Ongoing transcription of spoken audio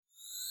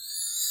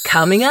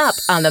Coming up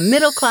on the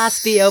Middle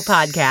Class VO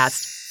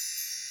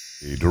podcast.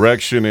 The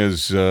direction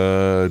is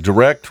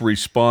direct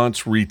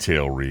response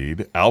retail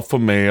read, alpha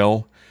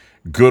male,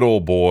 good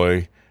old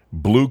boy,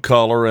 blue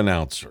collar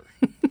announcer.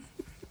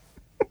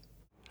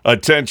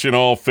 Attention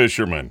all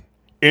fishermen.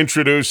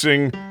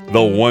 Introducing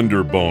the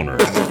Wonder Boner.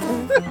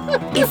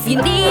 If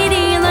you need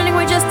e-learning,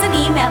 we're just an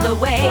email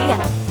away.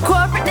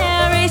 Corporate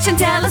narration,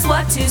 tell us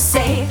what to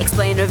say.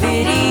 Explainer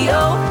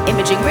video,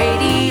 imaging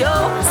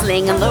radio,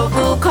 slinging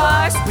local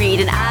cars,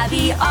 reading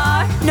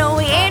IVR. No,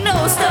 we ain't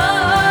no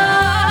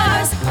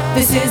stars.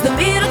 This is the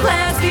Middle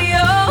Class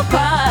VO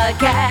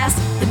podcast.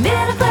 The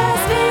Middle Class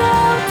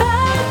VO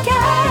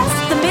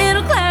podcast. The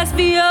Middle Class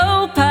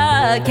VO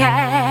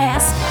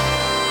podcast.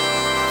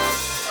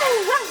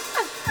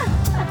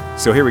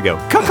 So here we go.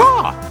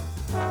 Caw-caw!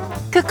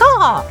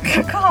 Caw-caw!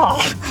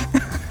 Caw-caw!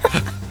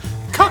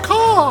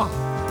 Caw-caw!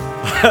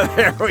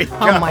 There we go.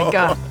 Oh my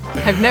God.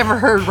 I've never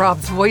heard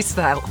Rob's voice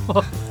that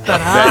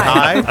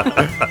high.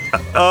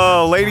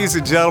 Oh, ladies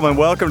and gentlemen,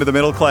 welcome to the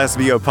Middle Class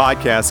VO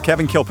podcast.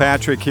 Kevin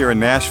Kilpatrick here in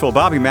Nashville.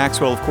 Bobby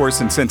Maxwell, of course,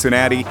 in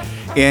Cincinnati.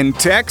 In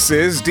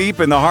Texas, deep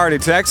in the heart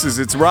of Texas,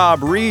 it's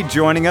Rob Reed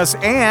joining us.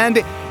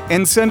 And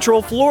in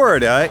Central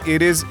Florida,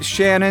 it is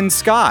Shannon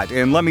Scott.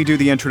 And let me do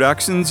the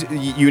introductions.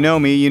 You know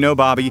me, you know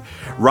Bobby.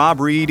 Rob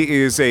Reed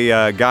is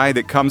a guy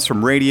that comes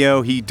from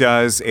radio. He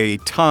does a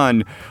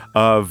ton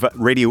of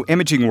radio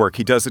imaging work.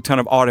 He does a ton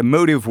of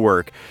automotive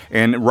work.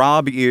 And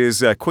Rob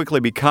is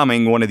quickly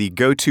becoming one of the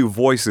go-to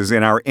voices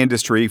in our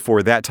industry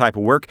for that type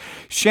of work.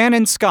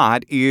 Shannon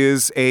Scott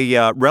is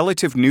a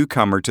relative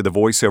newcomer to the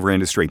voiceover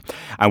industry.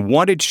 I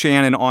wanted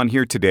Shannon on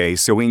here today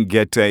so we can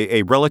get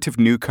a relative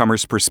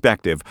newcomer's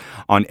perspective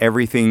on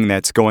everything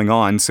that's going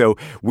on. So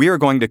we are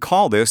going to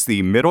call this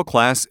the Middle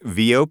Class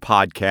VO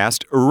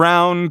Podcast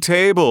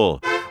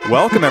Roundtable.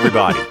 Welcome,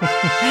 everybody.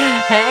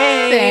 Hey.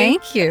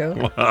 Thank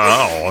you.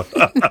 Wow.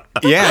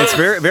 Yeah, it's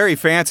very, very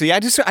fancy.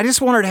 I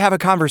just wanted to have a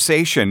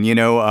conversation. You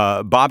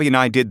know, Bobby and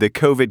I did the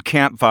COVID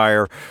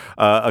campfire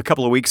a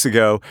couple of weeks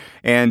ago,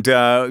 and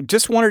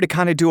just wanted to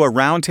kind of do a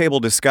roundtable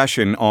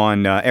discussion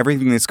on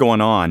everything that's going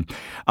on.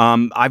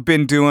 I've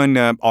been doing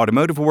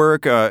automotive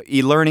work,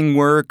 e-learning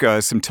work,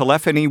 some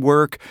telephony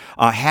work.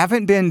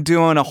 Haven't been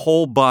doing a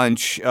whole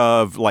bunch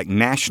of like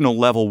national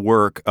level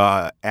work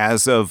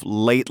as of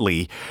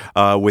lately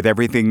with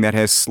everything that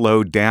has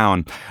slowed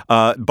down.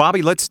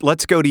 Bobby,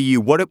 let's go to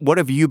you. What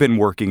have you been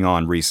working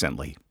on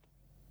recently?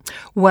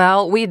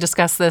 Well, we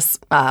discussed this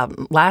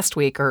last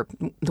week or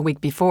the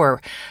week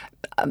before.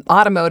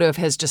 Automotive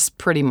has just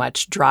pretty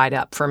much dried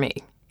up for me.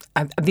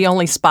 The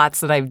only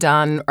spots that I've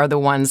done are the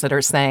ones that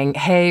are saying,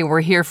 hey,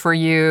 we're here for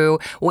you.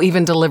 We'll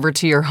even deliver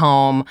to your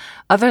home.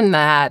 Other than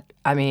that,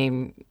 I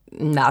mean,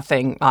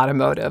 nothing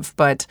automotive.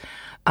 But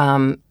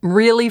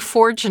really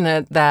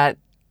fortunate that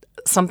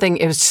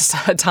it was just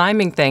a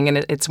timing thing,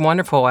 and it's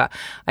wonderful.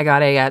 I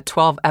got a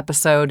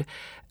 12-episode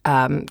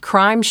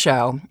crime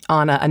show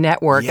on a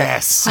network.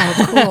 Yes. Oh,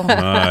 cool.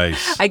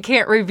 Nice. I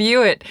can't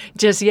review it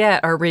just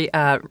yet or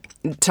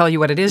tell you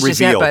what it is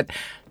just yet, but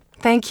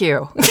thank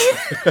you.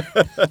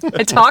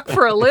 I talk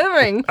for a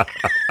living.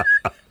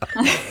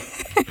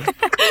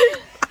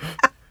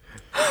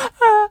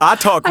 I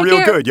talk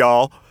real good,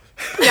 y'all.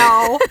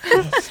 No.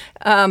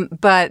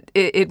 But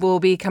it will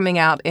be coming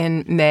out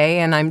in May,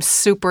 and I'm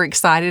super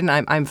excited, and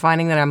I'm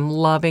finding that I'm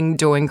loving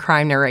doing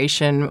crime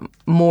narration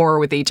more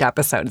with each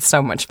episode. It's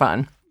so much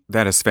fun.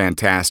 That is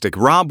fantastic.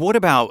 Rob, what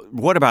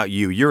about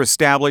you? You're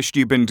established.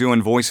 You've been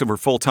doing voiceover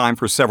full-time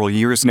for several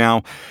years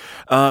now.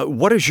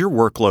 What has your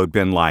workload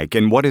been like,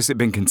 and what has it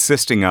been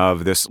consisting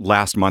of this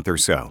last month or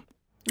so?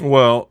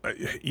 Well,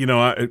 you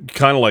know,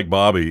 kind of like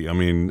Bobby. I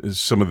mean,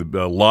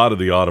 a lot of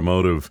the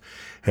automotive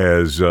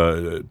has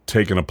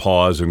taken a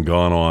pause and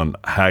gone on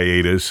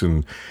hiatus,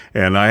 and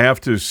I have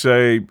to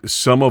say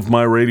some of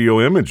my radio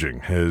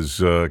imaging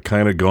has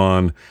kind of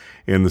gone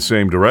in the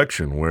same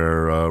direction,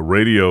 where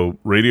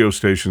radio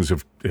stations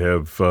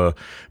have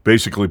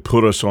basically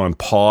put us on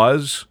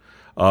pause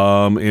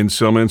in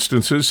some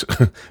instances.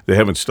 They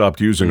haven't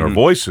stopped using our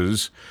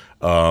voices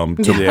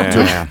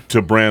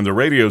to brand the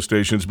radio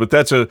stations, but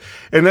that's a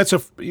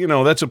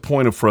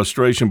point of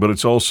frustration, but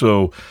it's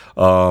also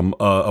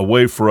a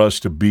way for us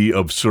to be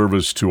of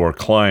service to our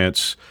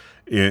clients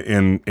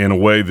in a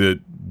way that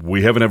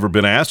we haven't ever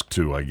been asked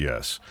to, I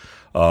guess.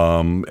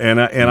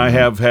 I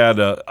have had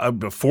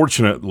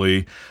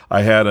fortunately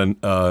I had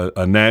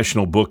a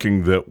national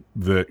booking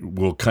that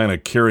will kind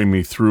of carry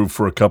me through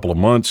for a couple of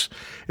months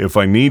if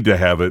I need to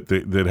have it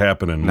that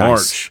happen in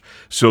March.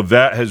 So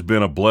that has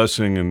been a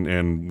blessing,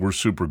 and we're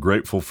super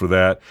grateful for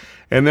that.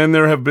 And then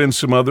there have been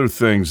some other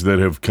things that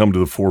have come to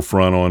the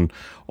forefront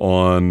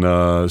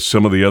on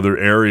some of the other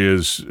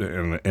areas,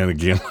 and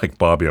again, like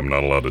Bobby, I'm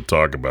not allowed to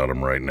talk about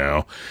them right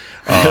now.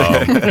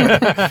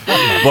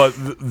 But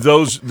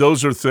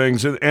those are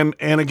things, and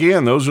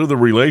again, those are the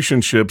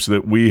relationships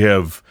that we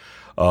have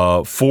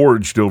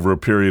forged over a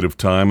period of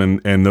time,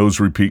 and those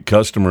repeat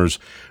customers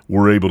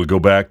were able to go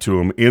back to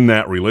them in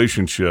that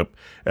relationship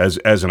as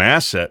an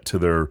asset to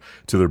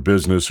their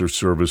business or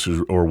service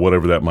or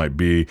whatever that might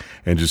be,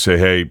 and just say,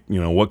 hey,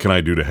 what can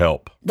I do to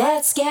help?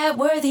 That's Get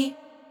Worthy.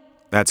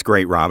 That's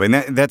great, Rob. And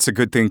that's a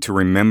good thing to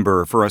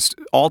remember, for us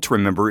all to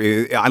remember.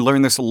 I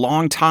learned this a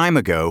long time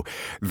ago,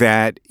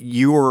 that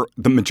the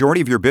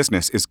majority of your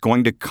business is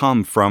going to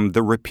come from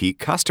the repeat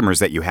customers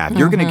that you have.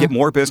 You're going to get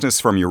more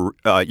business from your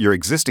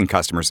existing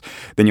customers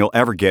than you'll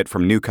ever get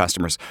from new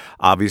customers.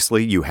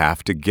 Obviously, you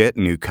have to get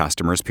new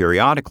customers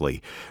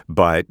periodically,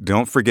 but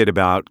don't forget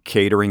about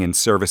catering and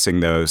servicing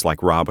those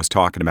like Rob was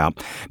talking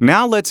about.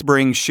 Now let's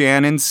bring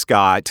Shannon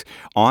Scott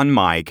on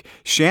mic.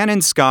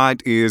 Shannon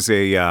Scott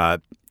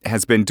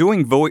has been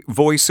doing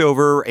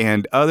voiceover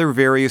and other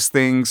various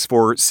things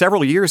for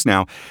several years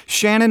now.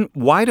 Shannon,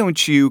 why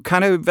don't you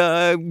kind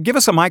of give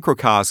us a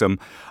microcosm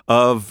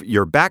of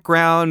your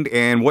background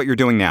and what you're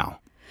doing now?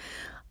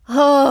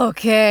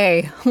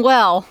 Okay.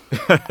 Well,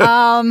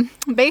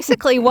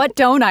 basically, what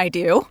don't I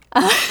do?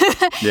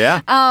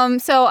 Yeah.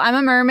 So I'm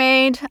a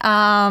mermaid.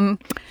 Done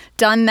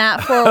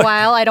that for a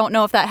while. I don't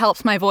know if that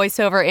helps my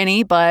voiceover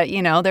any, but,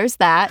 there's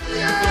that.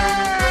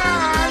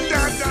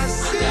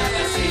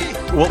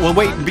 Well,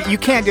 wait, but you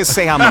can't just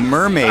say I'm a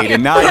mermaid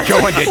and not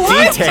go into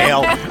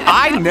detail.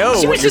 I know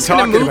She what was you're just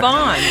going talking to move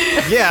about. on.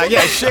 Yeah,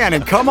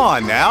 Shannon, come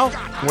on now.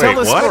 Tell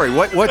the story.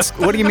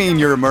 What do you mean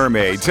you're a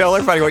mermaid? Tell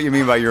everybody what you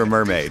mean by you're a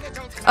mermaid.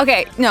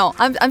 Okay, no,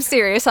 I'm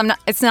serious. I'm not.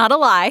 It's not a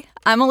lie.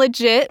 I'm a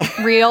legit,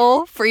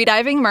 real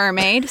freediving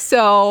mermaid.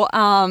 So,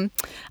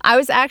 I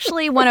was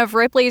actually one of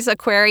Ripley's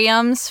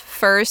Aquarium's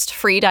first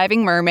freediving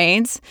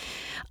mermaids.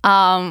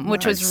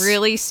 Which was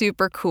really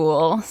super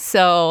cool.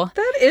 So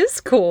That is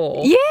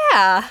cool.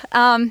 yeah,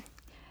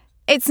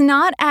 it's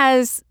not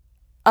as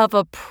of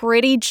a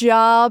pretty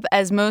job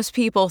as most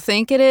people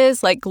think it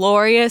is, like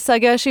glorious, I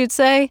guess you'd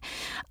say.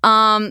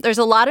 There's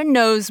a lot of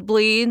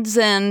nosebleeds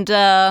and,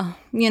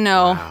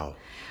 Wow.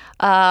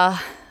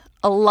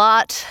 a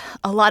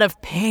lot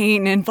of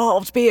pain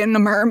involved being a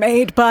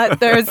mermaid, but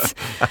that's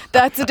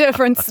a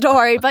different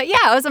story. But yeah,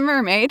 I was a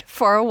mermaid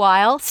for a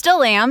while,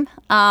 still am.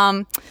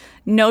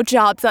 No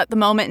jobs at the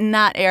moment in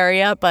that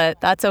area, but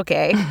that's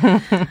okay.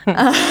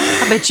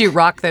 I bet you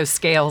rock those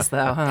scales,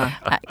 though, huh?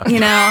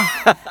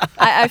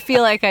 I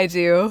feel like I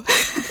do.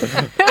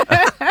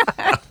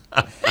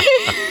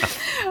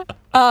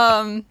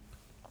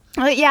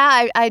 But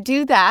yeah, I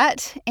do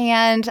that.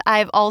 And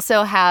I've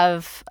also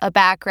have a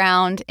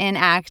background in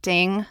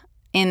acting,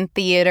 in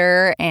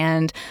theater,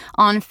 and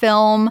on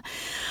film.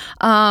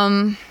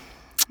 And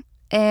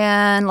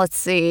let's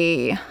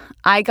see.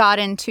 I got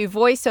into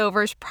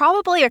voiceovers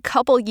probably a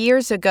couple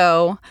years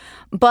ago,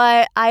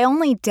 but I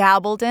only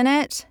dabbled in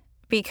it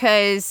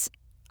because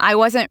my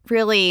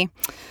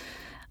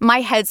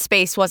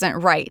headspace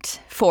wasn't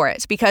right for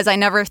it, because I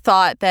never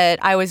thought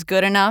that I was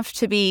good enough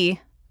to be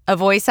a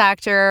voice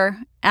actor.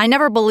 I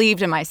never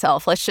believed in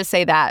myself, let's just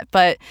say that.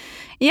 But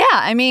yeah,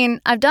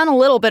 I've done a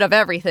little bit of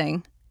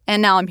everything,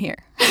 and now I'm here.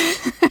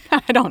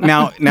 I don't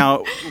know.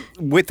 Now,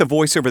 with the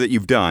voiceover that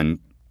you've done,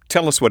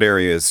 tell us what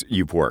areas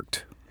you've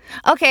worked.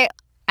 Okay,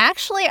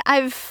 actually,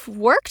 I've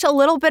worked a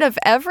little bit of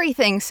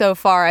everything so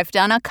far. I've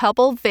done a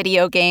couple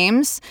video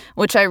games,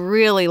 which I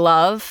really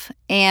love,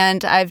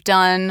 and I've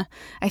done,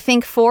 I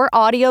think, 4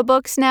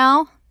 audiobooks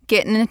now,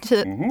 getting into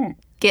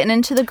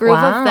the groove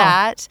of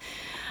that.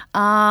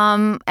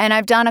 And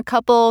I've done a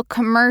couple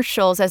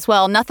commercials as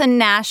well. Nothing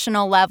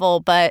national level,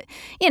 but,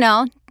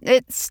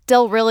 it's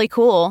still really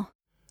cool.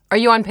 Are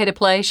you on Pay to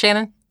Play,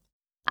 Shannon?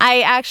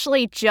 I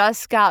actually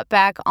just got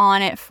back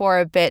on it for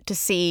a bit to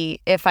see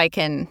if I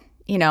can,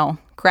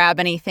 grab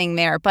anything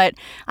there. But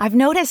I've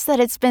noticed that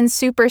it's been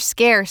super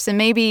scarce, and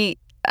maybe,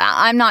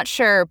 I'm not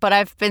sure, but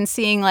I've been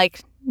seeing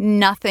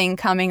nothing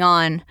coming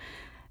on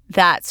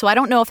that. So I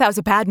don't know if that was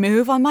a bad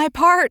move on my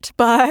part,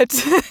 but...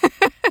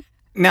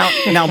 Now,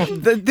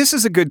 this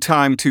is a good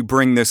time to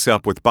bring this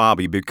up with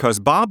Bobby, because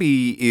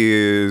Bobby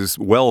is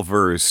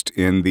well-versed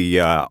in the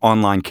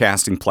online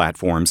casting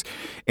platforms,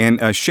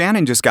 and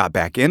Shannon just got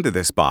back into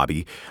this,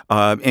 Bobby,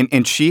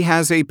 and she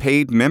has a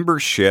paid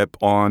membership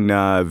on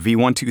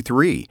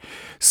V123.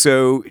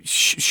 So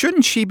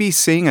shouldn't she be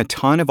seeing a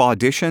ton of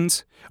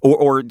auditions?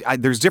 Or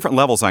there's different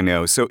levels, I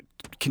know. So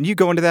can you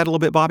go into that a little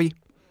bit, Bobby?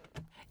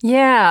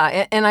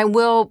 Yeah, and I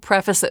will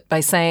preface it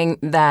by saying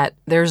that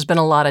there's been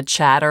a lot of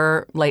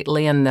chatter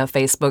lately in the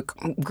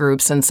Facebook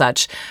groups and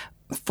such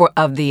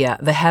of the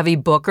heavy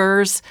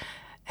bookers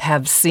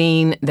have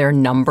seen their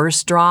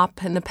numbers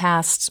drop in the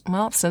past,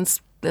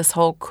 since this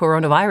whole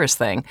coronavirus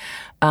thing,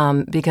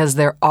 because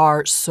there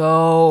are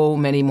so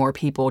many more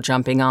people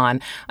jumping on.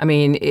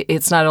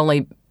 It's not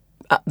only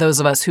those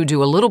of us who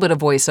do a little bit of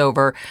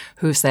voiceover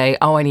who say,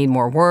 oh, I need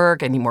more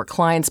work, I need more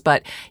clients.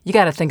 But you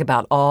got to think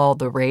about all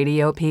the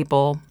radio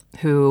people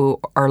who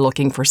are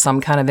looking for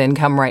some kind of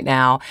income right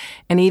now.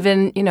 And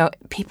even,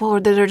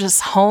 people that are just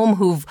home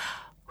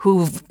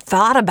who've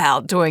thought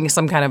about doing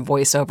some kind of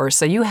voiceover.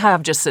 So you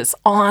have just this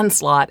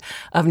onslaught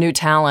of new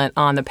talent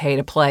on the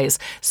pay-to-plays.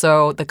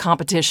 So the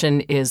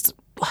competition is,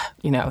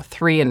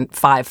 3 and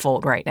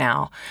 5-fold right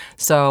now.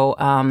 So,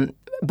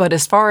 but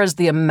as far as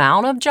the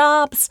amount of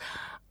jobs,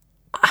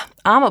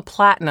 I'm a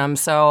platinum,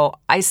 so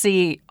I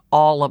see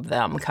all of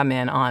them come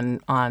in on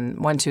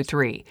 1, 2,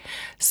 3.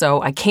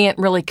 So I can't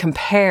really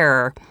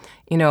compare,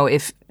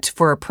 if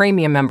for a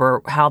premium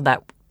member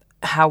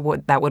how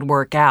would that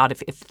work out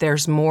if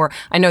there's more.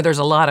 I know there's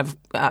a lot of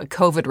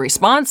COVID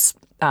response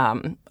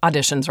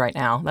auditions right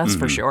now. That's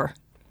for sure.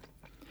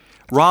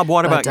 Rob,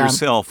 what about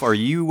yourself? Are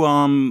you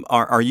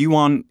are you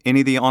on any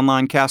of the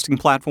online casting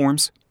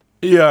platforms?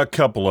 Yeah, a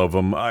couple of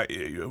them.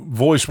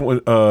 Voice or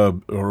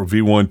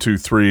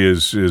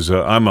V123 is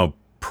I'm a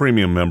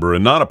premium member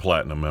and not a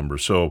platinum member,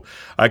 so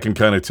I can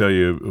kind of tell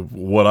you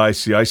what I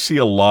see. I see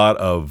a lot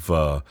of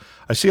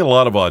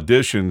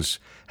auditions.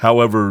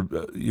 However,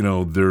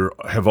 there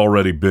have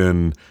already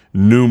been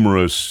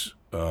numerous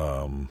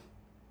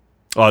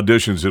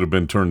auditions that have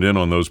been turned in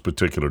on those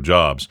particular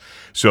jobs.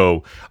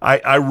 So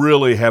I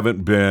really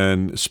haven't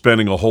been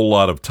spending a whole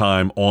lot of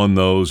time on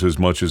those as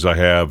much as I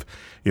have,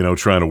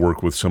 trying to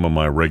work with some of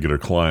my regular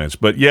clients.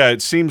 But yeah,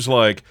 it seems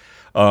like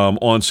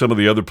on some of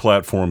the other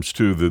platforms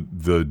too,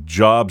 the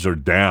jobs are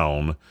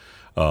down.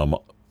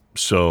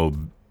 So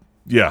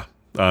yeah,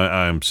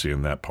 I'm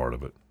seeing that part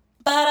of it.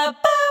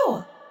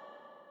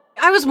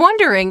 I was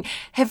wondering,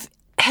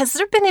 has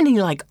there been any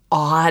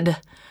odd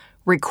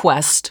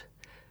request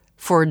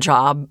for a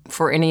job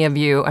for any of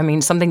you? I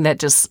mean, something that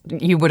just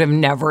you would have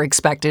never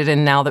expected,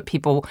 and now that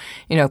people,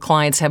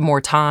 clients have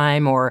more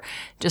time, or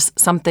just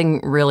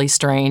something really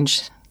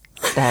strange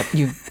that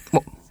you,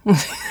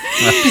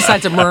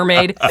 besides a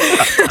mermaid.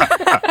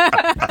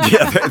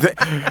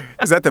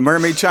 Is that the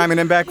mermaid chiming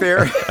in back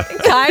there?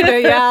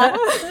 Kinda, yeah.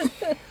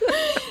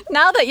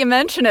 Now that you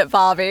mention it,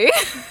 Bobby.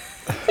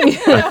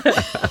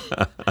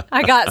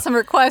 I got some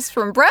requests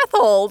from breath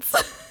holds.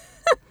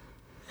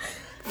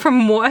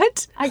 From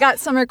what? I got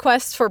some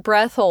requests for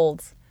breath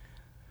holds.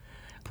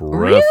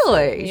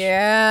 Really?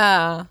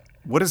 Yeah.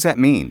 What does that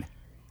mean?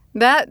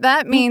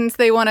 That means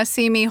they want to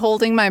see me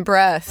holding my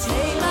breath.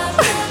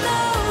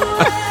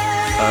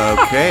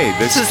 Okay,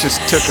 this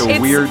just took a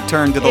weird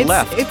turn to the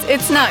left.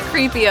 It's not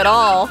creepy at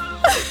all.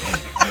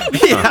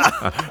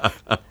 Yeah.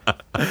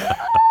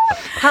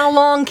 How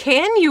long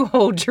can you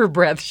hold your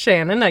breath,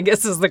 Shannon? I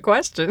guess is the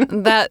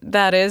question.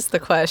 That is the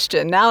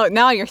question.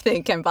 Now you're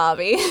thinking,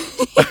 Bobby.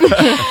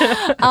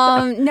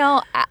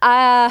 No,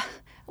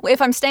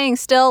 if I'm staying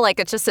still,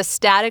 it's just a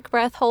static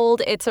breath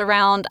hold, it's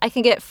around, I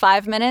can get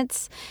 5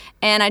 minutes,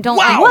 and I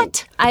don't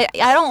I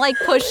don't like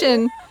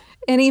pushing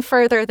any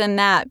further than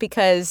that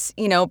because,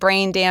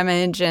 brain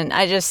damage, and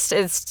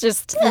it's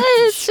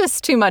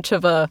just too much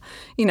of a,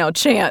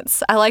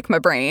 chance. I like my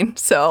brain,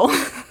 so.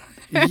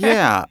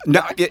 Yeah.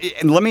 Now,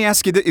 and let me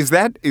ask you,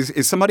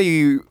 is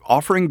somebody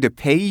offering to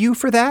pay you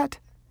for that?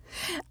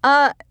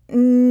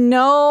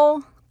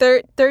 No.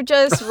 They're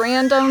just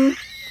random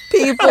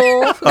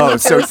people. Oh,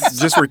 so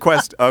just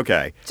request.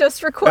 Okay.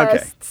 Just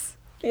requests.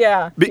 Okay.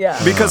 Yeah.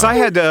 Because I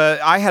had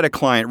a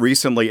client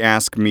recently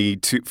ask me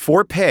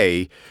for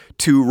pay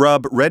to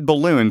rub red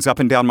balloons up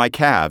and down my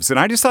calves, and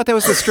I just thought that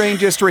was the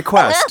strangest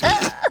request.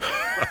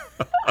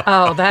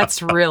 Oh,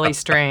 that's really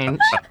strange.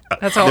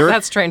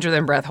 That's stranger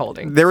than breath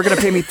holding. They were going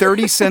to pay me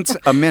 30 cents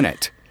a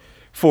minute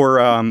for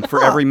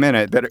every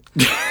minute that.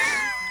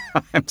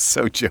 I'm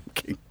so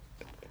joking.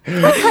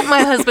 I cut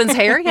my husband's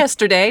hair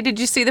yesterday. Did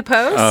you see the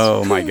post?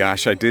 Oh my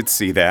gosh, I did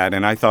see that,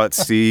 and I thought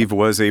Steve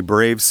was a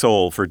brave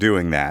soul for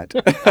doing that.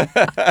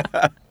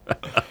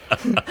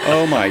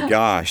 Oh my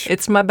gosh!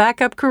 It's my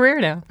backup career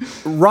now.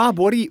 Rob,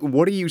 what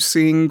are you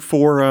seeing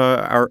for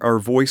our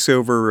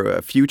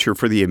voiceover future,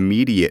 for the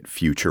immediate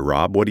future?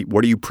 Rob, what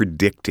are you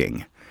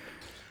predicting?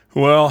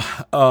 Well,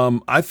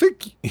 I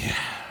think,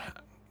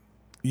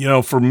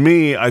 for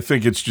me, I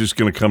think it's just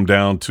going to come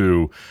down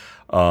to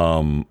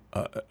an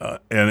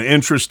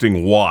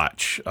interesting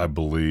watch, I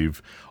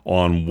believe,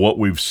 on what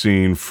we've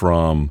seen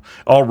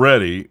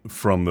already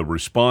from the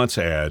response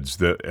ads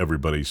that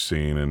everybody's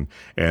seen.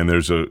 And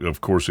there's,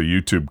 of course, a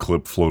YouTube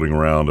clip floating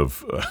around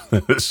of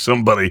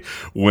somebody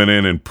went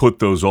in and put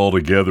those all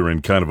together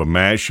in kind of a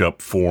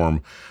mashup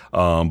form.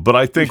 But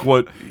I think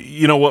what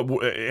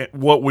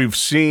we've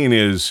seen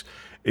is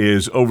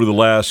over the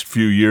last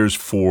few years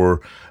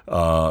for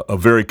a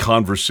very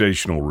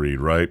conversational read,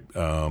 right?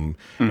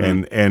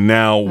 And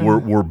now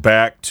we're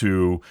back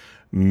to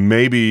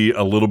maybe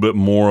a little bit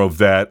more of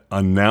that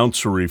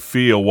announcery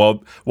feel.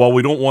 While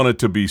we don't want it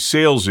to be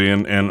salesy,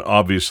 and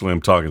obviously I'm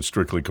talking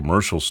strictly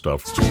commercial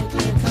stuff.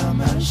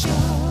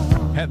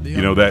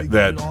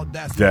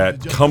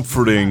 That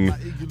comforting,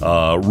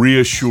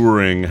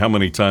 reassuring. How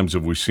many times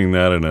have we seen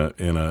that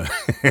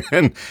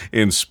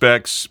in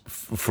specs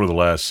for the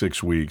last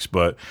 6 weeks?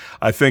 But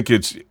I think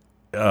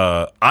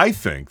I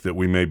think that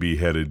we may be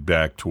headed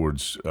back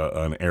towards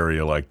an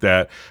area like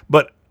that.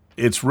 But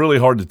it's really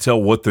hard to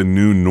tell what the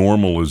new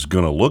normal is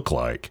going to look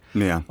like.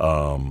 Yeah.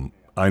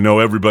 I know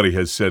everybody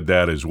has said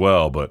that as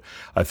well, but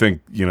I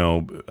think,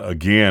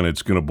 again,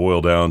 it's going to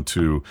boil down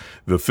to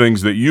the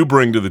things that you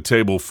bring to the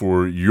table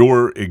for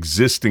your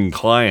existing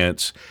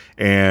clients,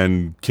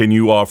 and can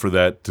you offer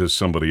that to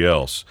somebody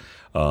else?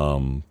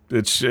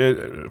 It's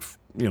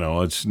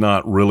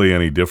not really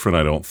any different,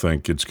 I don't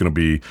think. It's going to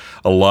be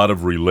a lot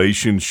of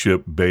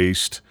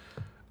relationship-based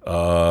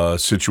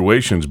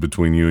situations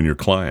between you and your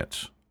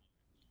clients.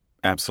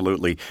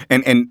 Absolutely.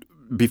 And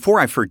before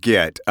I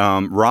forget,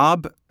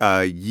 Rob,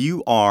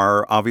 you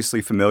are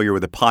obviously familiar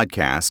with the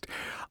podcast.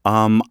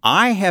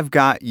 I have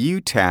got you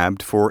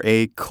tabbed for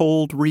a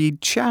cold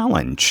read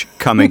challenge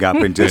coming up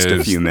in just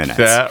a few minutes.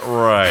 Is that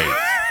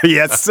right?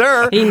 Yes,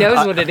 sir. He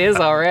knows what it is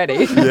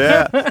already.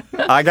 Yeah,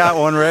 I got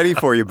one ready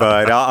for you,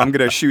 bud. I'm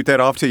going to shoot that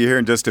off to you here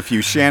in just a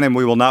few. Shannon,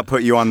 we will not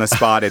put you on the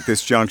spot at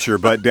this juncture,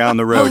 but down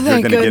the road, you're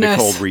going to get a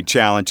cold read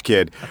challenge,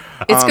 kid.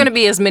 It's going to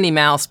be as Minnie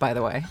Mouse, by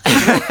the way.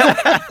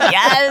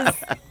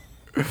 Yes.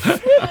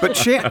 But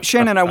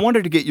Shannon, I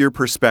wanted to get your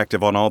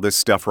perspective on all this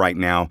stuff right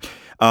now.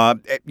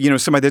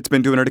 Somebody that's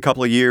been doing it a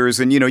couple of years,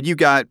 and you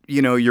got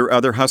your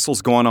other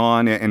hustles going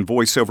on, and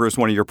voiceover is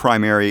one of your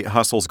primary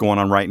hustles going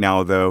on right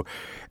now, though,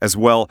 as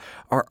well.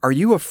 Are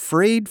you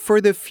afraid for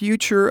the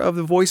future of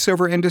the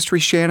voiceover industry,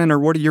 Shannon, or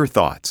what are your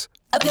thoughts?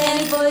 A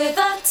penny for your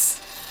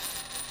thoughts.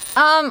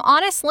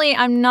 Honestly,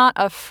 I'm not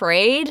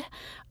afraid.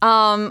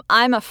 I'm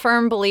a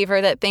firm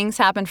believer that things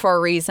happen for a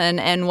reason,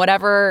 and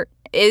whatever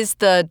is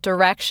the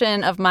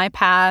direction of my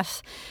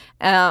path,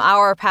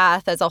 our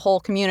path as a whole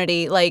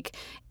community,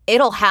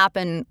 it'll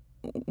happen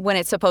when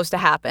it's supposed to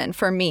happen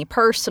for me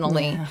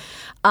personally.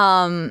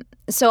 Yeah.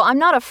 So I'm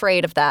not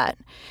afraid of that.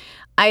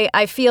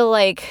 I feel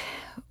like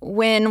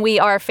when we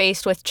are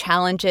faced with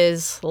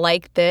challenges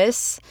like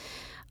this,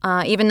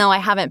 even though I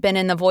haven't been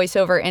in the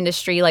voiceover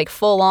industry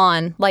full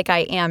on like I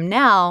am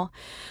now,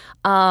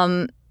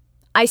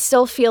 I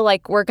still feel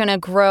like we're going to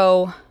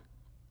grow,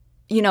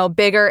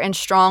 bigger and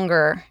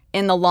stronger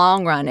in the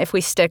long run if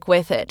we stick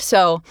with it.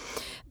 So,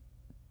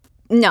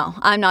 no,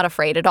 I'm not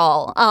afraid at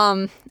all.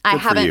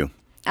 For you.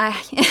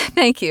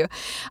 Thank you.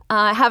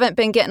 I haven't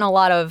been getting a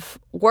lot of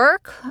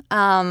work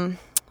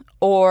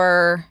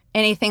or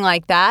anything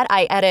like that.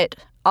 I edit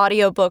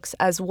audiobooks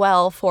as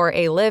well for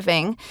a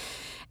living.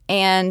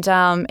 And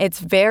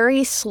it's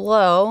very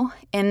slow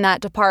in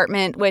that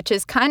department, which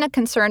is kind of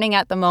concerning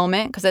at the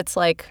moment because it's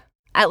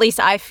at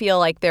least I feel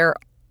like they're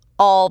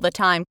all the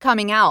time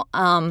coming out.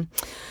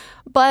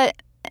 But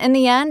in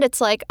the end,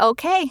 it's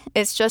okay,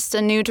 it's just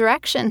a new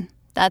direction.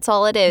 That's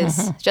all it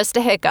is, just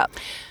a hiccup.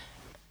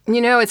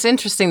 It's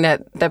interesting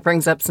that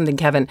brings up something,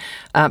 Kevin,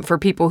 for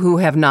people who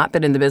have not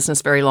been in the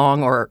business very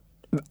long or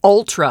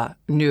ultra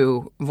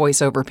new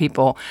voiceover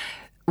people.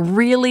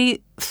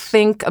 Really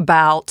think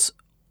about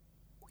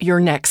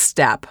your next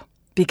step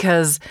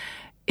because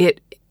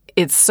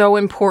it's so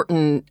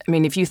important. I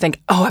mean, if you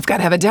think, I've got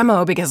to have a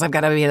demo because I've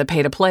got to be in the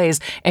pay to plays,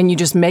 and you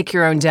just make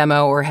your own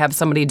demo or have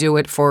somebody do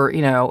it for,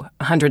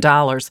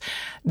 $100,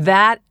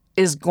 that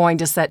is going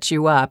to set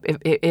you up.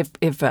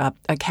 If a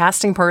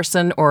casting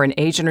person or an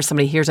agent or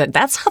somebody hears it,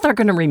 that's how they're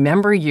going to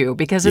remember you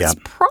because it's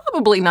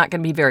probably not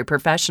going to be very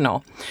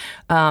professional.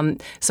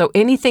 So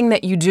anything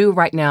that you do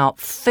right now,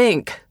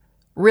 think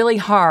really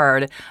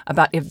hard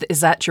about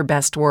is that your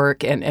best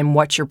work and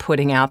what you're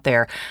putting out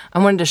there. I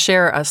wanted to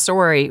share a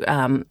story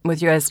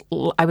with you guys.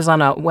 I was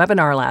on a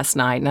webinar last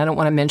night, and I don't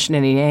want to mention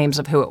any names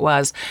of who it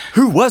was.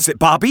 Who was it,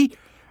 Bobby?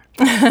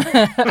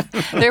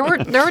 There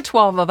were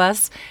 12 of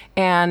us,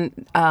 and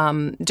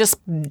just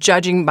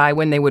judging by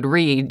when they would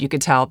read, you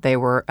could tell they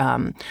were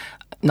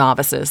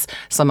novices,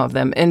 some of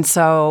them. And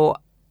so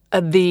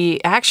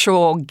the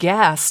actual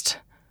guest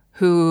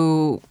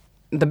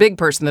the big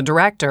person, the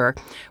director,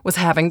 was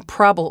having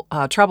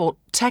trouble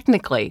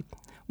technically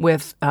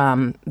with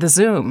the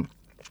Zoom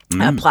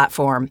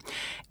platform.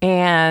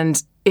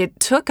 And it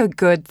took a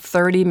good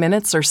 30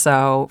 minutes or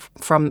so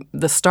from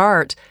the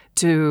start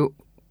to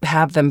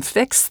have them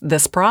fix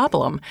this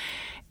problem.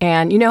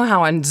 And you know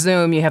how on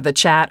Zoom you have the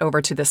chat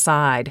over to the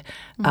side.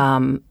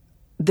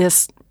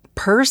 This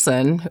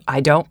person, I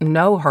don't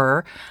know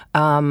her,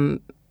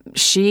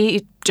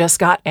 she just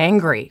got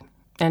angry.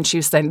 And she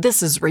was saying,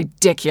 this is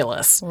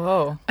ridiculous.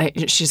 Whoa.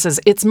 She says,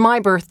 it's my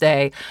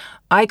birthday.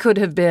 I could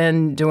have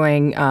been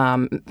doing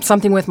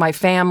something with my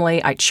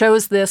family. I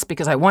chose this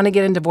because I want to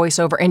get into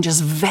voiceover, and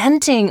just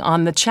venting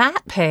on the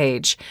chat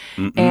page.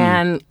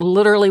 And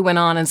literally went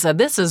on and said,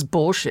 this is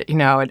bullshit,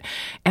 And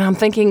I'm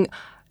thinking,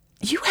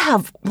 you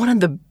have one of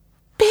the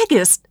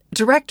biggest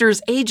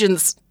directors,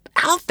 agents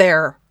out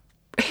there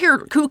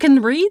here who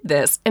can read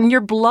this, and you're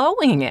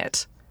blowing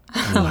it.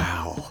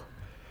 Wow.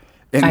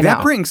 And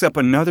that brings up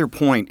another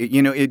point.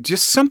 It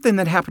just something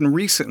that happened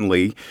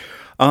recently,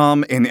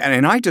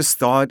 and I just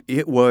thought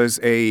it was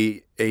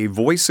a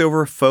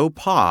voiceover faux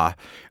pas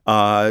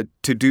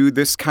to do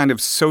this kind of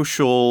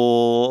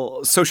social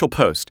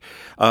post.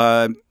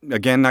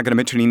 Again, not going to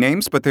mention any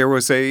names, but there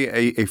was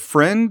a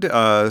friend,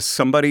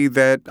 somebody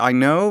that I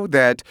know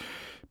that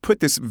put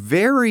this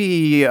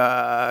very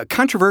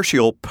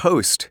controversial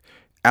post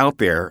out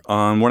there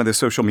on one of the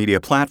social media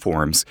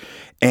platforms,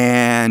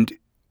 and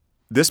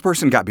this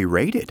person got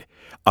berated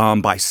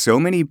by so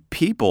many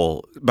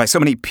people, by so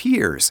many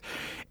peers.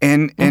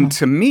 And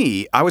to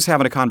me, I was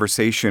having a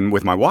conversation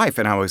with my wife,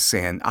 and I was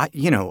saying, I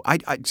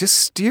just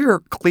steer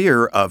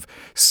clear of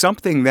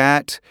something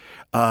that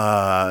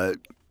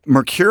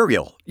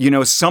mercurial,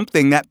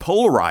 something that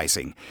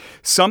polarizing,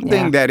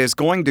 something that is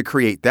going to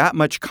create that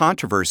much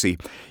controversy.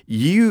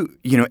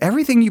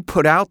 Everything you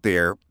put out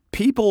there,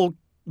 people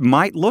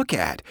might look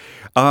at.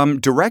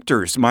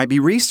 Directors might be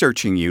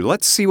researching you.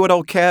 Let's see what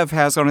old Kev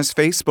has on his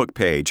Facebook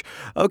page.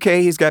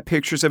 Okay, he's got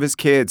pictures of his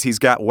kids. He's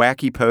got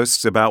wacky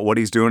posts about what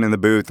he's doing in the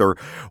booth or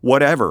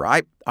whatever.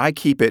 I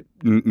keep it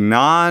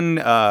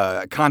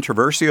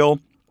non-controversial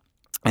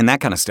and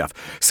that kind of stuff.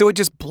 So it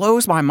just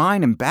blows my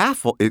mind and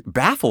it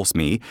baffles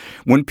me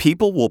when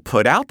people will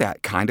put out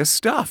that kind of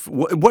stuff.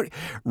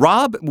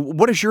 Rob,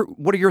 what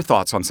are your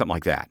thoughts on something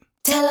like that?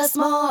 Tell us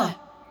more.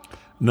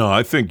 No,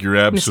 I think you're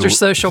absolutely Mr.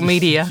 Social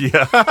Media.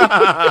 Yeah.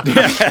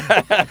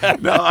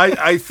 No,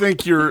 I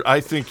think you're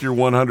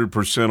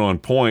 100% on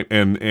point,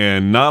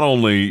 and not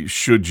only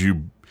should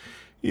you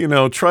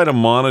try to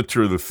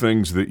monitor the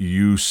things that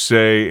you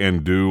say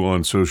and do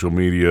on social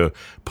media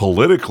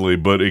politically,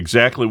 but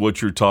exactly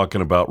what you're talking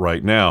about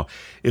right now.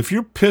 If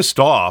you're pissed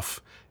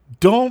off,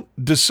 don't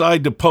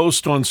decide to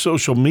post on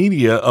social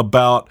media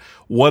about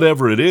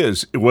whatever it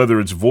is, whether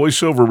it's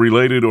voiceover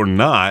related or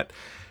not.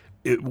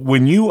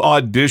 When you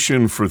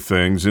audition for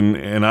things,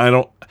 and I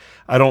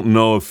don't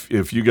know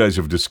if you guys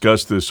have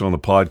discussed this on the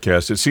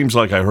podcast. It seems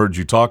like I heard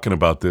you talking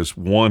about this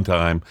one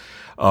time,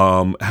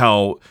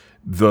 how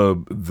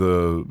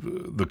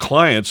the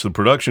clients, the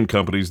production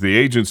companies, the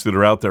agents that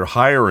are out there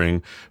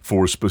hiring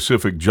for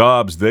specific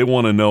jobs, they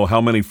want to know how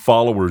many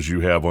followers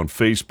you have on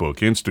Facebook,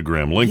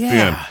 Instagram, LinkedIn.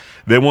 Yeah.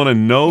 They want to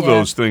know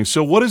those things.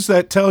 So what does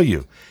that tell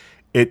you?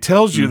 It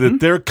tells you that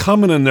they're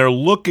coming and they're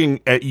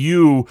looking at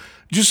you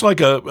just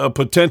like a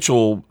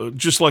potential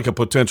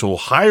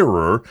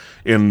hirer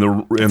in the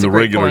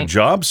regular point.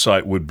 job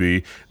site would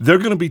be. They're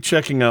going to be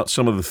checking out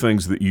some of the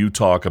things that you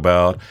talk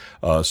about,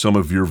 some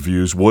of your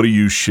views. What do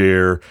you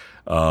share?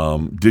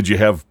 Did you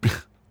have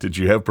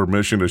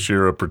permission to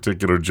share a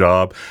particular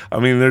job? I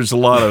mean, there's a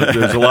lot of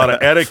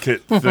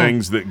etiquette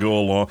things that go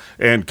along,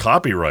 and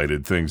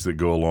copyrighted things that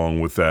go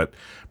along with that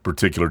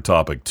particular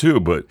topic too.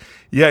 But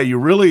yeah, you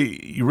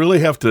really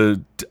have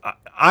to.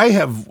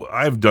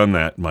 I've done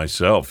that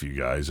myself, you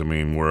guys. I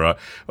mean, where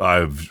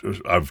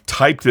I've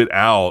typed it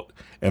out,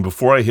 and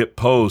before I hit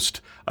post,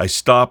 I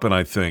stop and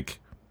I think,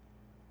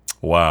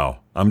 wow,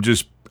 I'm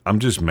just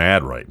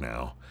mad right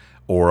now,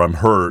 or I'm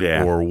hurt,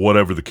 or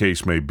whatever the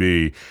case may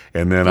be,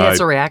 and then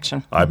it's a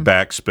reaction. I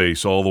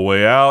backspace all the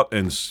way out,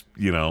 and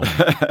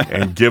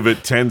and give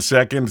it 10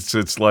 seconds.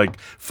 It's like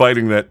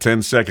fighting that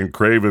 10-second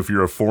crave. If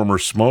you're a former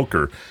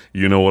smoker,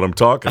 you know what I'm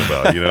talking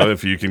about.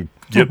 If you can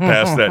get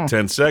past that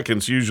 10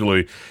 seconds,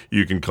 usually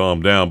you can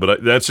calm down.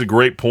 But that's a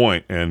great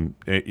point, and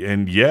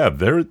yeah,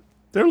 they're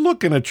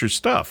looking at your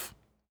stuff.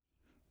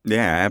 Yeah,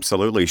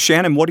 absolutely.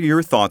 Shannon, what are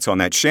your thoughts on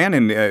that?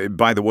 Shannon,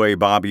 by the way,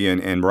 Bobby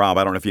and Rob,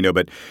 I don't know if you know,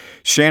 but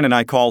Shannon,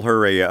 I call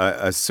her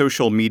a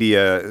social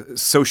media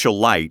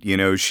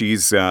socialite.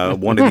 She's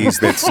one of these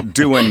that's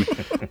doing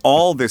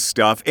all this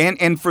stuff.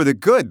 And for the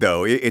good,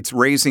 though, it's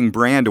raising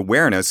brand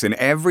awareness. And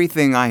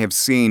everything I have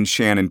seen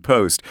Shannon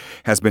post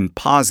has been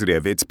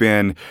positive. It's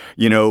been,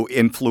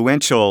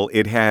 influential.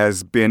 It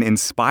has been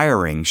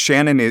inspiring.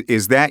 Shannon,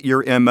 is that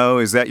your MO?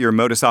 Is that your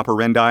modus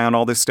operandi on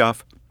all this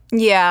stuff?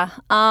 Yeah.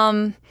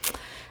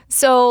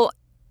 So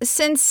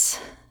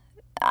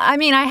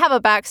I have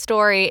a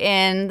backstory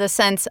in the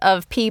sense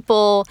of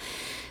people,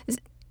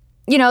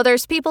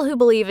 there's people who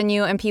believe in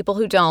you and people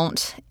who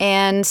don't.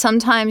 And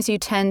sometimes you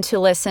tend to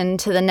listen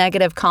to the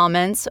negative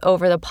comments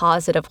over the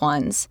positive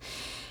ones.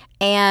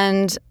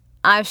 And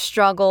I've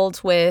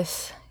struggled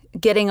with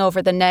getting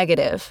over the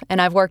negative,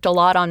 and I've worked a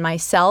lot on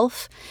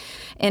myself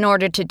in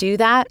order to do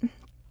that.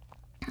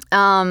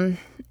 And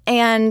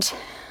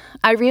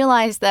I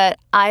realized that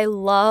I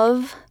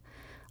love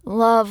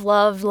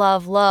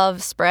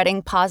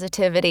spreading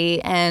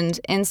positivity and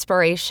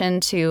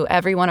inspiration to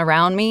everyone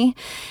around me.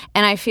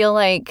 And I feel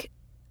like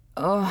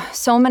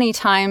so many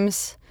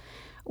times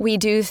we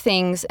do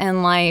things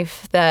in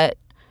life that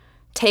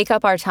take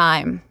up our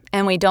time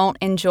and we don't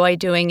enjoy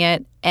doing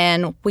it,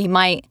 and we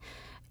might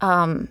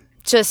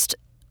just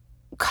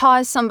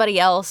cause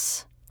somebody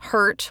else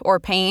hurt or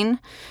pain.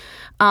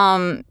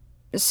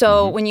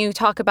 So when you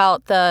talk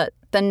about the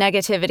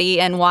negativity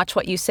and watch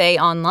what you say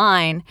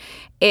online,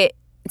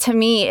 to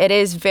me, it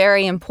is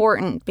very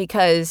important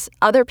because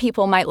other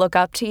people might look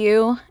up to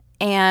you,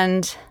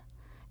 and,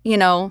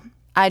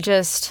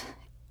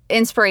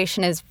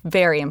 inspiration is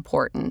very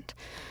important.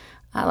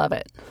 I love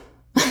it.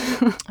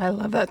 I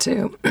love that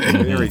too.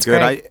 Very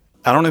good.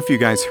 I don't know if you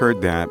guys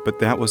heard that, but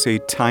that was a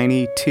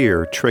tiny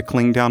tear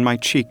trickling down my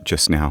cheek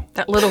just now.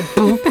 That little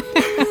boop.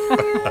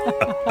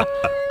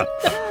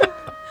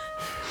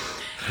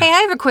 Hey, Hey,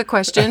 I have a quick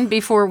question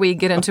before we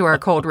get into our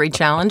cold read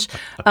challenge.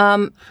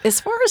 As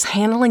far as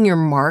handling your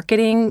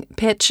marketing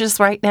pitches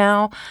right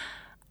now,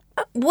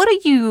 what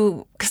are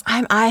you? Because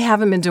I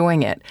haven't been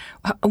doing it.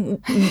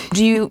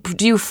 Do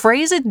you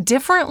phrase it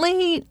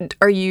differently?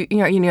 Are are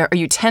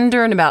you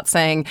tender about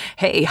saying,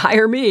 "Hey,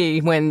 hire me,"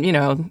 when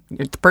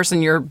the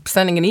person you're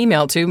sending an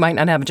email to might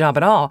not have a job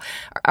at all?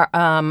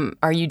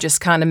 Are you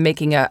just kind of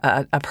making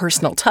a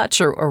personal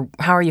touch, or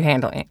how are you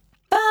handling it?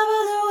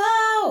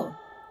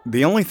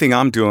 The only thing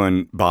I'm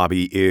doing,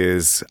 Bobby,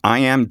 is I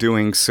am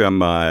doing some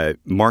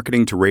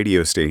marketing to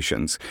radio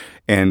stations,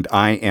 and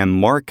I am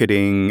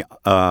marketing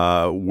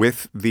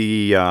with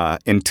the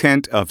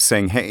intent of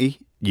saying, hey,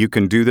 you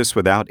can do this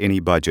without any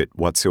budget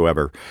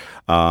whatsoever,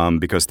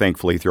 because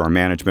thankfully through our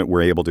management,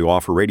 we're able to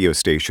offer radio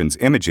stations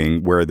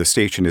imaging where the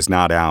station is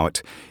not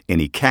out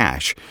any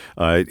cash.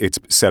 It's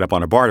set up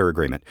on a barter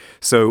agreement.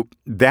 So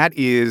that's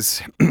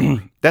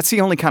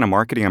the only kind of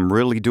marketing I'm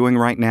really doing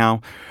right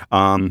now.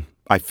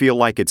 I feel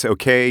like it's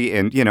okay,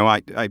 and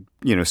I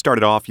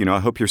started off. I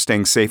hope you're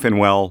staying safe and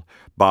well,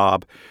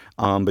 Bob.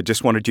 But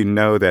just wanted you to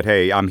know that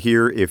hey, I'm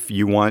here if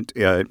you want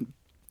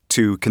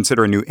to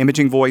consider a new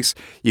imaging voice.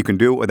 You can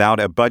do it without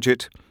a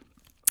budget.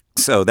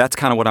 So that's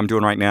kind of what I'm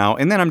doing right now.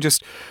 And then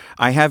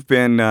I have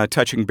been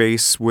touching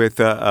base with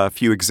a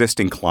few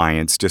existing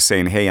clients, just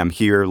saying, hey, I'm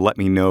here. Let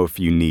me know if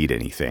you need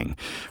anything,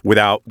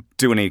 without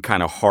doing any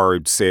kind of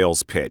hard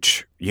sales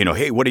pitch.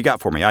 Hey, what do you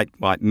got for me? I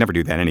never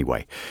do that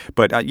anyway.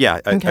 But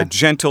a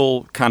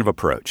gentle kind of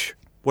approach.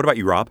 What about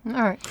you, Rob? All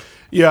right.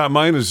 Yeah,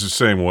 mine is the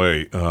same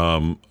way.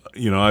 I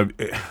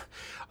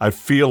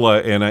feel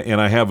and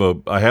I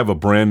have a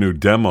brand new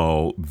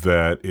demo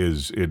that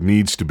it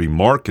needs to be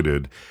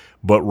marketed,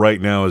 but right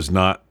now is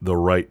not the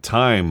right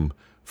time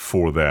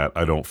for that,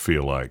 I don't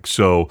feel like.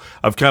 So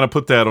I've kind of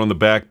put that on the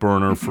back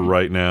burner for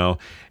right now.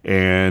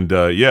 And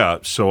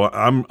so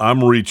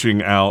I'm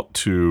reaching out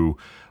to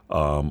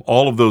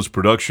all of those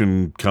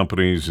production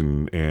companies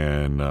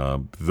and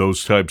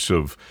those types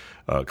of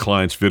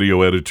clients,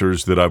 video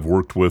editors that I've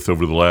worked with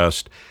over the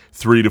last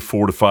 3 to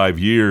 4 to 5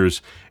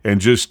 years, and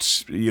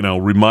just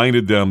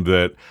reminded them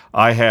that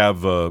I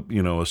have a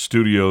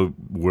studio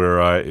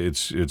where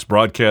it's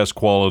broadcast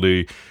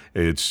quality.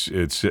 It's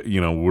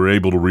we're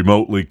able to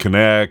remotely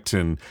connect,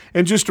 and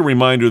just a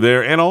reminder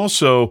there. And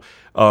also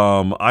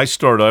I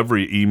start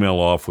every email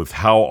off with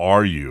 "How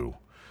are you?"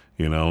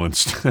 and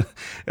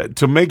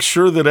to make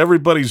sure that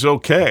everybody's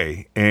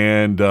okay.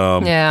 And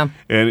and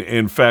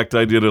in fact,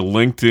 I did a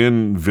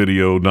LinkedIn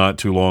video not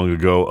too long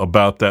ago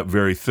about that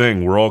very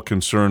thing. We're all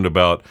concerned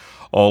about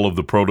all of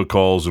the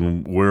protocols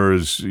and where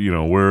is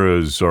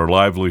our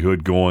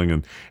livelihood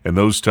going and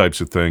those types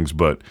of things.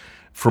 But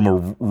from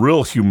a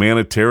real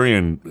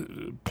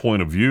humanitarian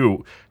point of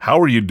view,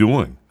 how are you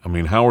doing? I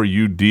mean, how are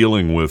you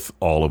dealing with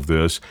all of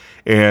this?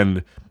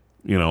 And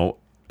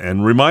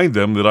and remind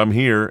them that I'm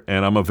here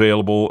and I'm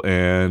available,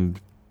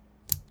 and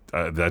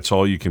that's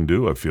all you can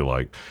do, I feel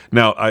like.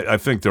 Now, I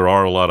think there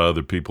are a lot of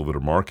other people that are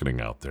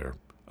marketing out there.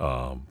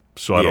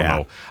 So I don't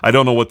know. I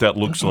don't know what that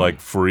looks like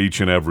for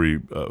each and every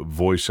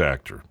voice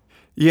actor.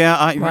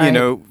 Yeah,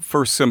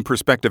 for some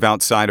perspective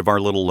outside of our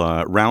little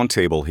round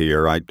table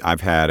here,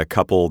 I've had a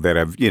couple that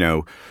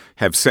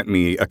have sent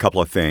me a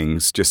couple of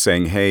things just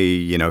saying,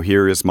 hey,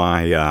 here is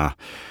my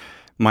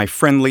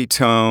friendly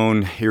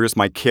tone, here's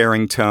my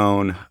caring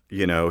tone,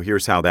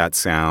 here's how that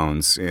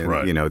sounds, and,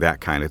 right. That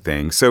kind of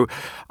thing. So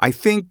I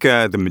think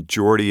the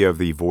majority of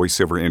the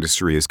voiceover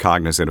industry is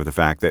cognizant of the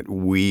fact that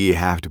we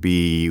have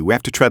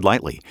to tread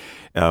lightly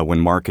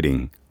when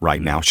marketing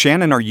right now.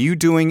 Shannon, are you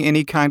doing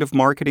any kind of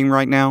marketing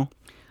right now?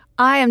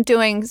 I am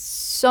doing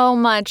so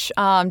much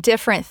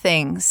different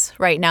things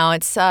right now.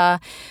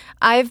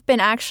 I've been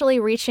actually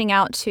reaching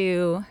out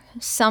to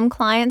some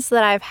clients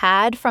that I've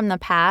had from the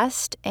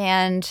past,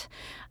 and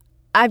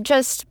I've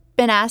just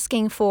been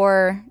asking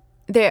for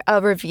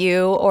a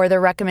review or the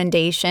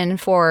recommendation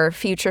for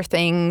future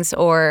things,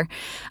 or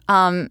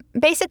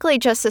basically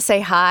just to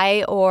say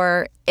hi,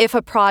 or if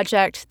a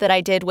project that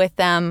I did with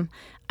them,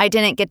 I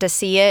didn't get to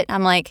see it,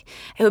 I'm like,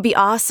 it would be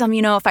awesome,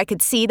 if I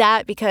could see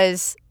that,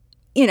 because,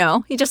 you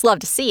just love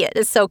to see it.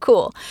 It's so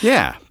cool.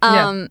 Yeah.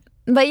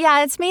 But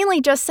yeah, it's mainly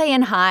just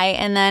saying hi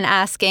and then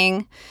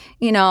asking,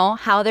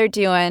 how they're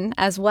doing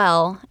as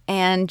well,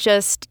 and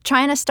just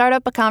trying to start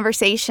up a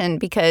conversation,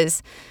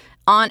 because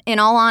in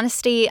all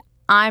honesty,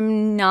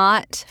 I'm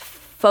not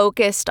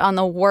focused on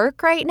the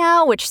work right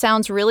now, which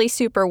sounds really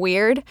super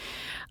weird.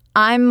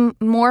 I'm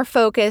more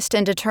focused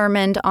and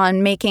determined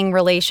on making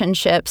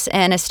relationships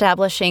and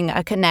establishing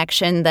a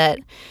connection that,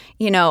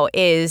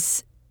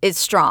 is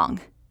strong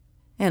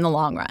in the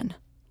long run.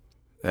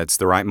 That's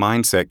the right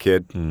mindset,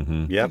 kid.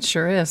 Mm-hmm. Yep. It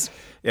sure is.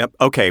 Yep.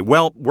 Okay.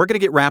 Well, we're going to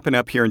get wrapping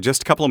up here in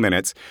just a couple of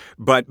minutes.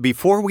 But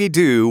before we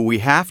do, we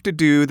have to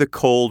do the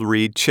Cold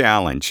Read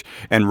Challenge.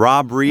 And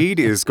Rob Reed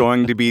is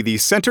going to be the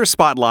center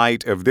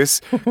spotlight of this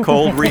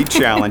Cold Read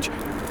Challenge.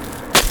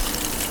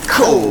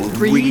 Cold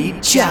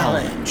Read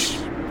Challenge.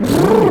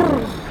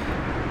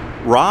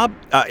 Rob,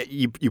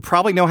 you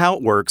probably know how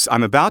it works.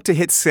 I'm about to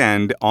hit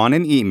send on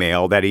an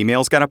email. That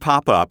email's got to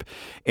pop up,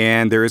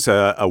 and there's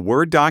a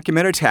Word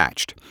document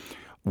attached.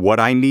 What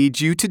I need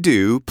you to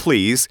do,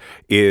 please,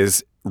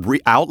 is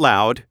out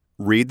loud,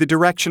 read the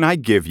direction I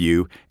give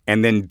you,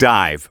 and then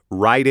dive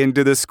right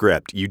into the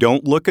script. You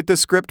don't look at the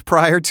script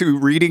prior to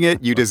reading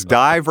it. You just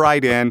dive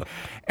right in,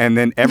 and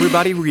then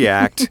everybody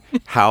react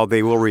how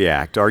they will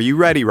react. Are you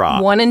ready,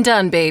 Rob? One and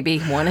done, baby.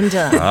 One and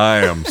done.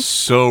 I am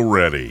so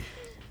ready.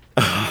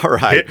 All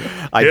right.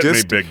 Hit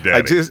me, Big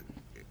Daddy.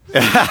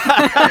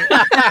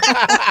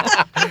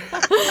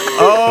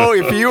 Oh,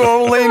 if you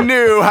only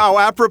knew how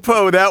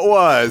apropos that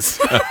was.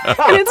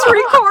 It's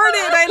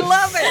recorded. I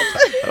love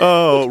it.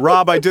 Oh,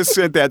 Rob, I just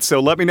sent that, so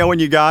let me know when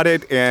you got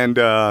it. And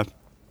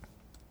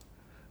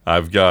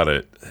I've got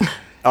it.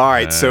 all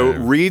right, so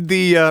read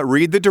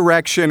the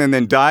direction and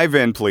then dive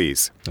in,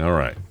 please. All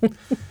right.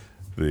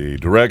 The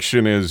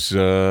direction is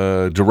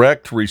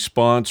direct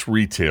response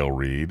retail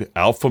read,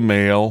 alpha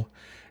male,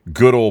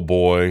 good old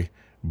boy,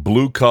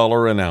 blue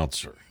collar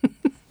announcer.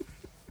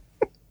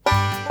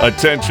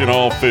 Attention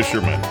all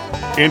fishermen.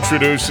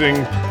 Introducing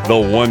the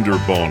Wonder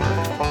Boner,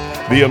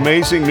 the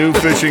amazing new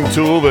fishing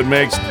tool that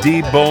makes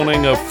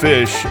deboning a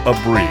fish a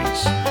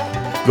breeze.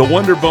 The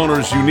Wonder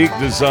Boner's unique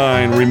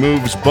design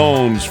removes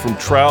bones from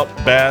trout,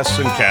 bass,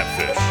 and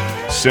catfish.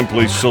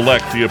 Simply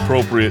select the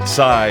appropriate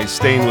size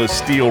stainless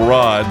steel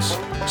rods,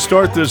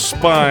 start the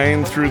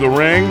spine through the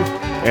ring,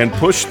 and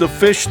push the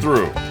fish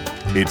through.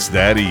 It's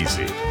that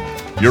easy.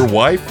 Your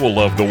wife will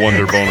love the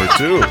Wonder Boner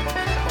too.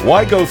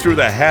 Why go through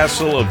the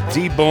hassle of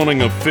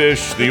deboning a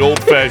fish the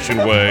old-fashioned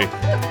way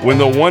when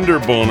the Wonder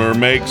Boner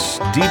makes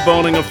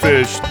deboning a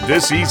fish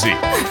this easy?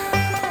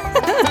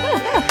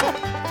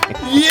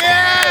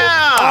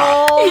 Yeah!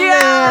 Oh,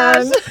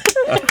 Yes.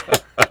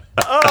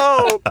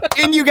 Oh,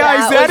 and you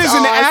guys, that is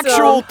an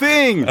actual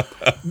thing.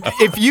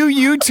 If you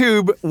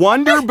YouTube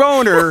Wonder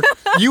Boner,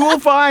 you will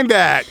find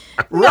that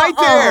right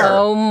there.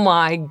 Oh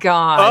my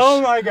gosh.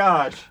 Oh my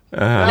gosh.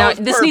 Now,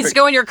 this needs to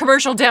go in your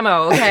commercial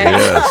demo, okay?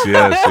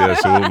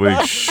 Yes. We'll be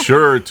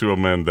sure to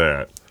amend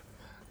that.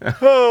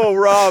 Oh,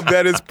 Rob,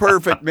 that is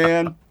perfect,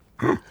 man.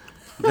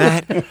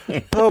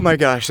 Oh my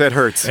gosh, that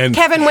hurts. And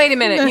Kevin, wait a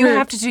minute. You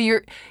have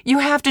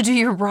to do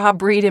your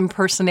Rob Reed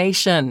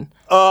impersonation.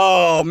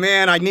 Oh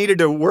man, I needed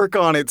to work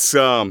on it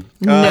some.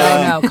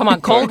 No. Come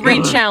on, cold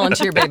read challenge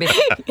here, baby.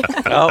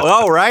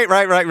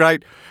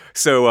 Right.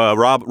 So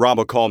Rob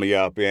will call me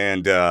up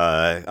and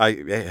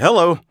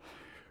hello.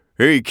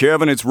 Hey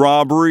Kevin, it's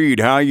Rob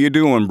Reed. How you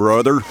doing,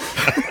 brother?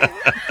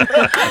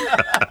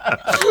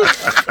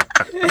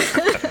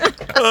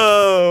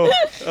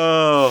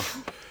 Oh.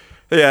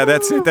 Yeah,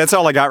 that's it. That's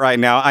all I got right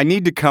now. I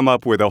need to come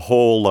up with a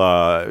whole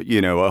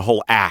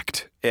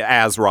act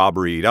as Rob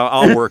Reed.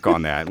 I'll work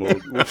on that. We'll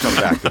come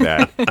back to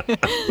that.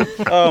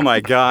 Oh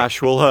my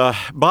gosh. Well,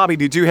 Bobby,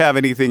 did you have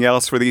anything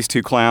else for these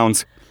two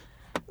clowns?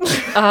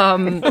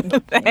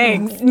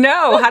 Thanks.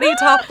 No, how do you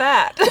top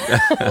that?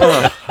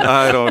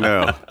 I don't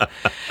know.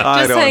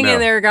 Just hang in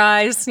there,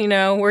 guys.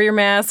 Wear your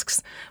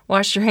masks,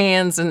 wash your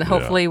hands, and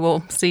hopefully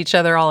we'll see each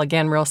other all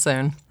again real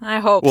soon. I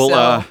hope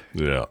Well,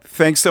 so.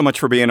 Thanks so much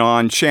for being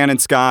on. Shannon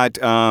Scott,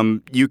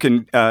 you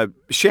can,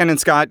 Shannon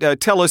Scott,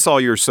 tell us all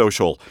your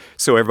social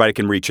so everybody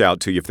can reach out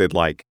to you if they'd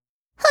like.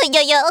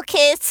 Yeah,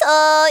 okay. So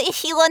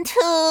if you want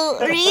to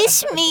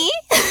reach me,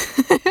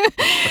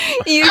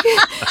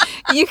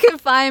 You can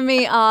find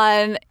me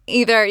on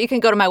you can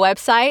go to my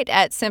website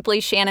at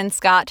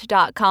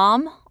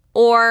simplyshannonscott.com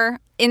or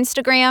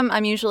Instagram.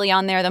 I'm usually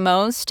on there the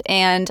most,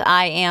 and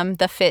I am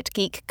the Fit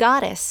Geek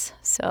Goddess.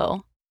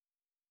 So.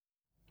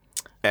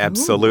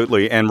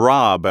 Absolutely. And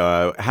Rob,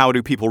 how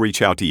do people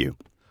reach out to you?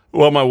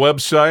 well, my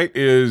website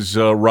is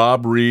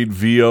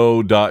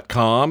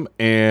robreedvo.com,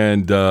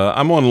 and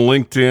I'm on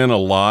LinkedIn a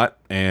lot,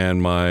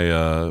 and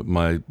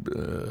my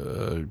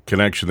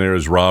connection there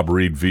is Rob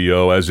Reed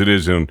VO, as it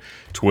is on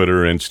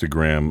Twitter,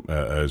 Instagram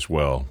as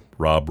well.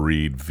 Rob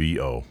Reed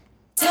VO.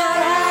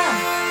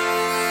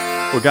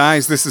 Well,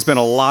 guys, this has been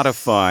a lot of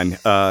fun.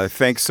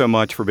 Thanks so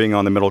much for being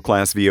on the Middle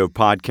Class VO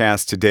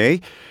podcast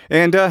today.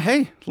 And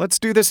hey, let's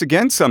do this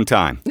again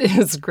sometime.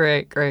 It's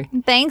great.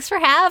 Thanks for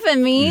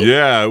having me.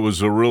 Yeah, it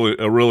was a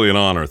really an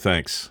honor.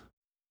 Thanks.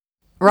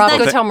 Rob,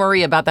 go tell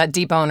Marie about that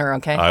deboner,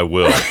 okay? I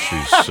will.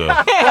 She's.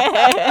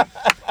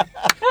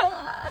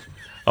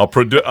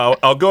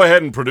 I'll go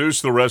ahead and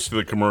produce the rest of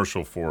the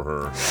commercial for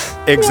her.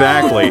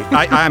 Exactly.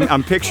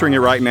 I'm picturing it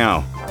right now.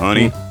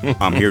 Honey,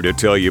 I'm here to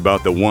tell you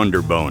about the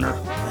Wonder Boner.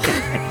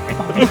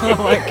 Oh,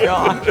 my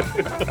God.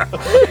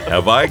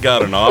 Have I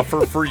got an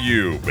offer for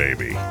you,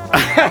 baby?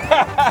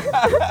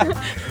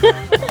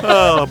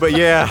 Oh, but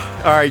yeah.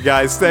 All right,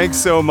 guys. Thanks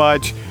so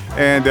much.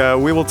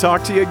 And we will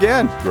talk to you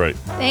again. Great.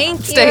 Thank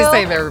you. Stay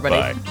safe, everybody.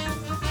 Bye.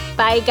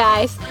 Bye,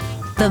 guys.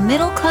 The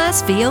Middle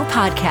Class VO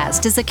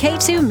podcast is a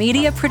K2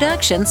 Media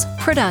Productions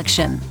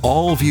production.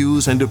 All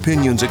views and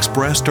opinions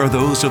expressed are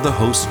those of the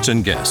hosts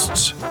and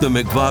guests. The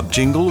McVob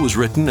jingle was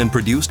written and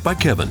produced by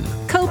Kevin.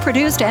 Co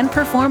produced and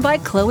performed by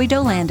Chloe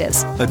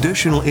Dolandis.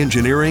 Additional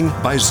engineering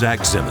by Zach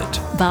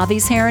Zimmett.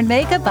 Bobby's hair and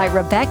makeup by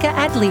Rebecca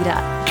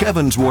Adlita.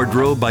 Kevin's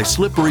wardrobe by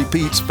Slippery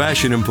Pete's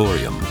Fashion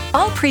Emporium.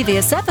 All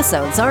previous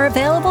episodes are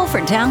available for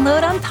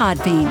download on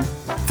Podbean.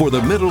 For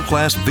the Middle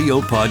Class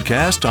VO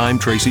podcast, I'm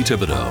Tracy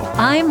Thibodeau.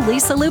 I'm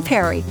Lisa Lou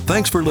Perry.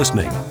 Thanks for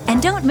listening.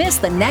 And don't miss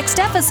the next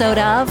episode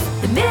of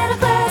The Middle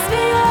Class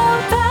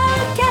VO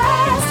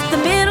Podcast. The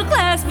Middle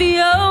Class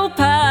VO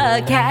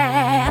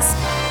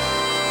Podcast.